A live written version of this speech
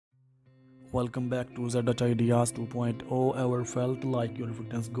Welcome back to ZH Ideas 2.0. Ever felt like your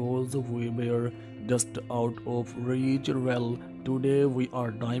fitness goals were just out of reach? Well, today we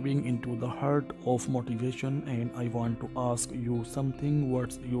are diving into the heart of motivation, and I want to ask you something.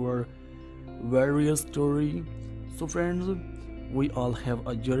 What's your various story? So, friends, we all have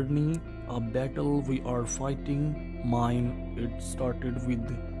a journey, a battle we are fighting. Mine, it started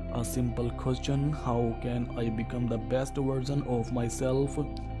with a simple question: how can I become the best version of myself?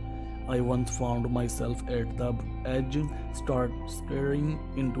 I once found myself at the edge, start staring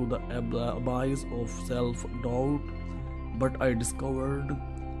into the abyss of self-doubt, but I discovered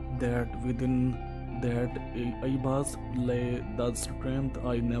that within that abyss lay the strength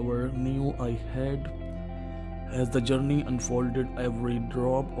I never knew I had. As the journey unfolded, every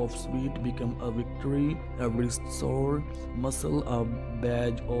drop of sweat became a victory, every sore muscle a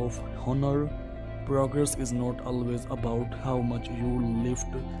badge of honor. Progress is not always about how much you lift,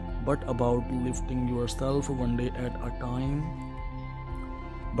 but about lifting yourself one day at a time.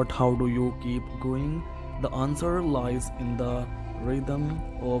 But how do you keep going? The answer lies in the rhythm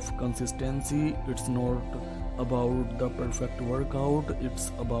of consistency. It's not about the perfect workout,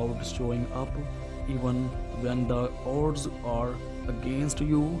 it's about showing up even when the odds are against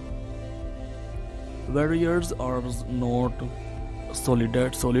you. Warriors are not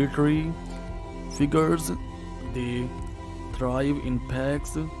solitary figures, they thrive in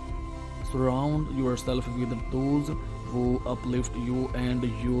packs. Surround yourself with those who uplift you, and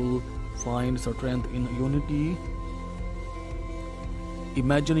you'll find strength in unity.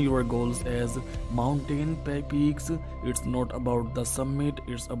 Imagine your goals as mountain peaks. It's not about the summit,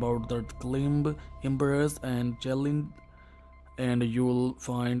 it's about the climb, embrace, and challenge, and you'll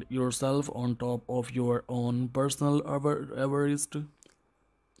find yourself on top of your own personal Everest.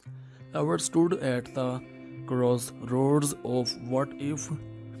 Ever stood at the crossroads of what if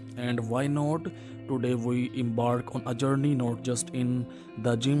and why not? Today we embark on a journey not just in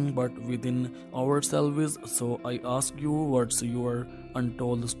the gym but within ourselves. So I ask you, what's your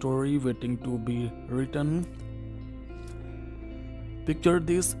untold story waiting to be written? Picture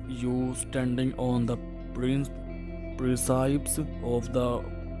this: you standing on the precipice of the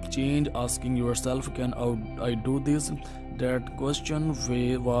change, asking yourself, can I do this? That question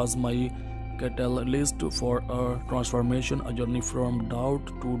was my catalyst for a transformation, a journey from doubt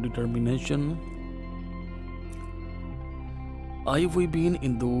to determination. I've been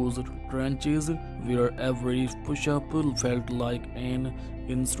in those trenches where every push-up felt like an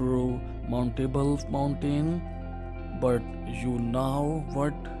insurmountable mountain, but you know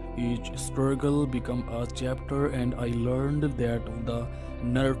what? Each struggle became a chapter, and I learned that the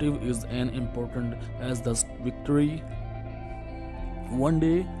narrative is as important as the victory. One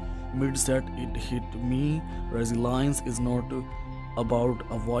day, mid-set, it hit me: resilience is not about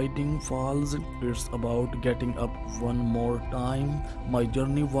avoiding falls, it's about getting up one more time. My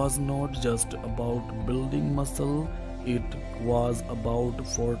journey was not just about building muscle, it was about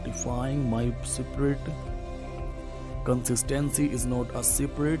fortifying my spirit. Consistency is not a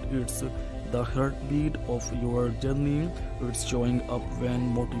secret, it's the heartbeat of your journey. It's showing up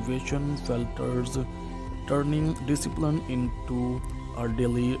when motivation falters, turning discipline into a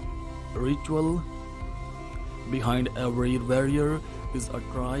daily ritual. Behind every warrior is a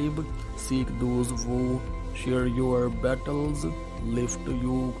tribe. Seek those who share your battles, lift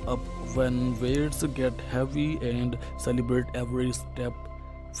you up when weights get heavy, and celebrate every step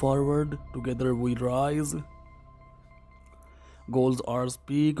forward. Together we rise. Goals are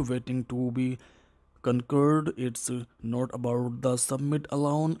peak waiting to be conquered. It's not about the summit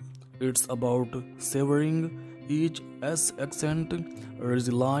alone, it's about savoring each ascent,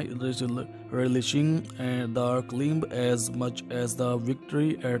 relishing the climb as much as the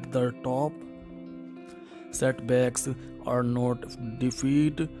victory at the top. Setbacks are not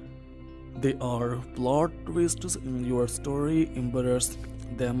defeat, they are plot twists in your story. Embrace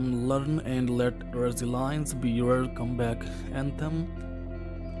them, learn, and let resilience be your comeback anthem.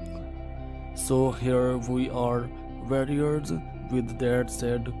 So here we are, warriors. With that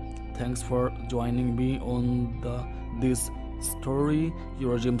said, thanks for joining me on this story.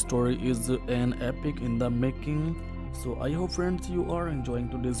 Your gym story is an epic in the making. So I hope, friends, you are enjoying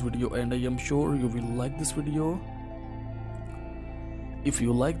today's video, and I am sure you will like this video. If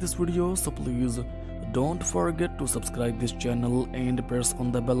you like this video, so please don't forget to subscribe this channel and press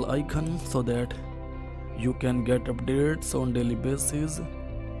on the bell icon so that you can get updates on daily basis.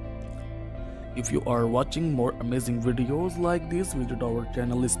 If you are watching more amazing videos like this, visit our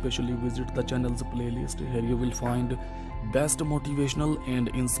channel, especially visit the channel's playlist. Here you will find best motivational and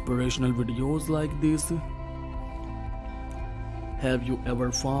inspirational videos like this. Have you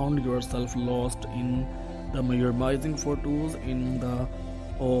ever found yourself lost in the mesmerizing photos in the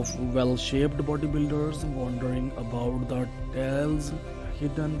of well-shaped bodybuilders, wondering about the tales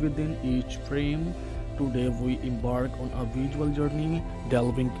hidden within each frame? Today we embark on a visual journey,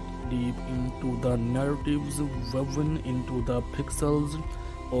 delving deep into the narratives woven into the pixels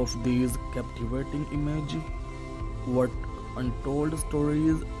of these captivating images. What untold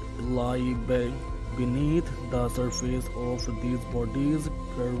stories lie beneath the surface of these bodies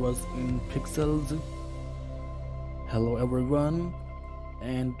curves in pixels. Hello everyone,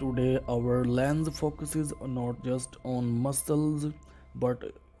 and today our lens focuses not just on muscles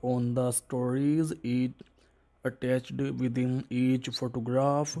but on the stories each attached within each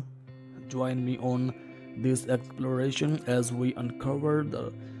photograph. Join me on this exploration as we uncover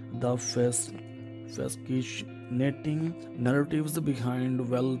the fascinating narratives behind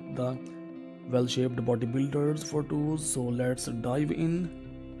the well-shaped bodybuilders photos. So let's dive in.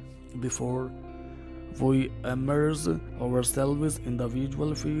 Before we immerse ourselves in the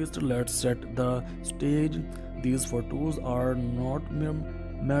visual feast, let's set the stage. These photos are not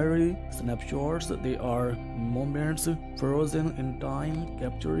mere snapshots, they are moments frozen in time,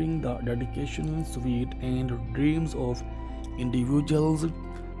 capturing the dedication, sweat, and dreams of individuals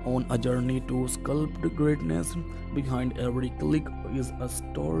on a journey to sculpt greatness. Behind every click is a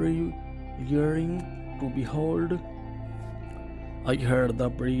story yearning to behold. I heard the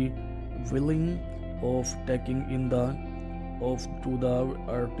pre-willing of taking in the of to the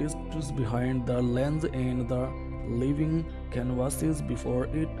artists behind the lens and the living canvases before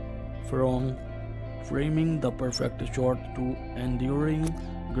it, from framing the perfect shot to enduring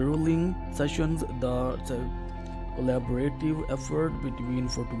grueling sessions. The collaborative effort between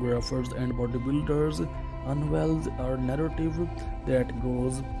photographers and bodybuilders unveils a narrative that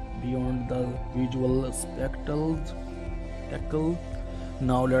goes beyond the visual spectacle.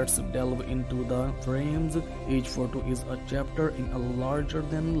 Now let's delve into the frames. Each photo is a chapter in a larger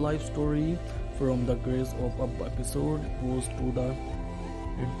than life story, from the grace of an episode pose to the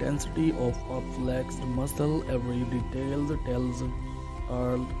intensity of a flexed muscle. Every detail tells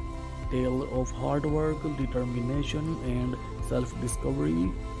a tale of hard work, determination, and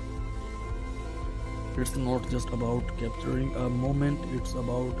self-discovery. It's not just about capturing a moment, it's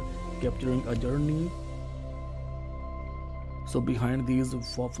about capturing a journey. So behind these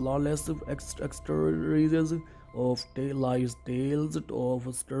flawless exteriors of lies tales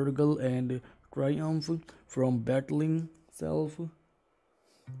of struggle and triumph, from battling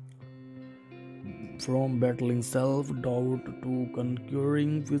self-doubt to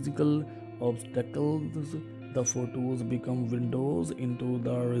conquering physical obstacles. The photos become windows into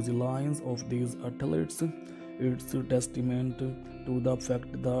the resilience of these athletes. It's a testament to the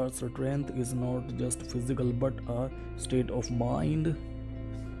fact that strength is not just physical but a state of mind.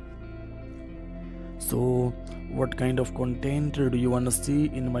 So what kind of content do you want to see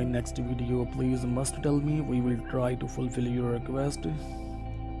in my next video? Please must tell me. We will try to fulfill your request.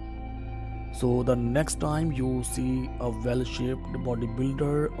 So the next time you see a well-shaped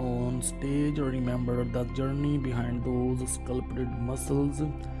bodybuilder on stage, remember the journey behind those sculpted muscles.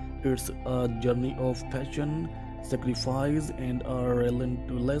 It's a journey of passion, sacrifice, and a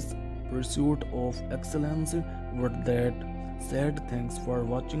relentless pursuit of excellence. With that said, thanks for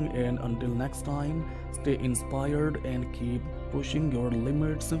watching, and until next time, stay inspired and keep pushing your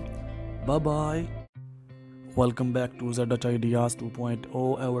limits. Bye bye. Welcome back to ZH Ideas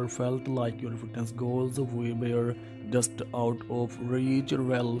 2.0. Ever felt like your fitness goals were just out of reach?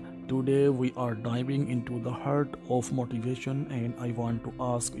 Well, today we are diving into the heart of motivation, and I want to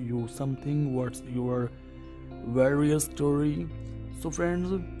ask you something. What's your various story? So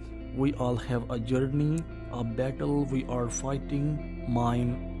friends, we all have a journey, a battle we are fighting.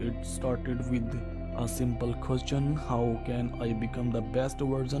 Mine, it started with a simple question: how can I become the best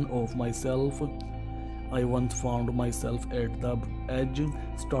version of myself? I once found myself at the edge,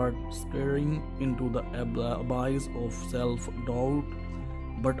 staring into the abyss of self-doubt,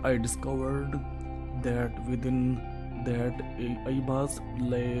 but I discovered that within that abyss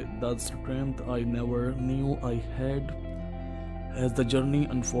lay the strength I never knew I had. As the journey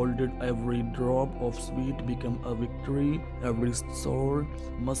unfolded, every drop of sweat became a victory, every sore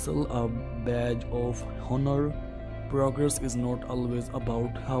muscle a badge of honor. Progress is not always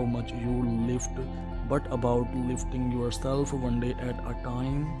about how much you lift, but about lifting yourself one day at a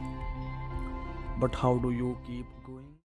time. But how do you keep going?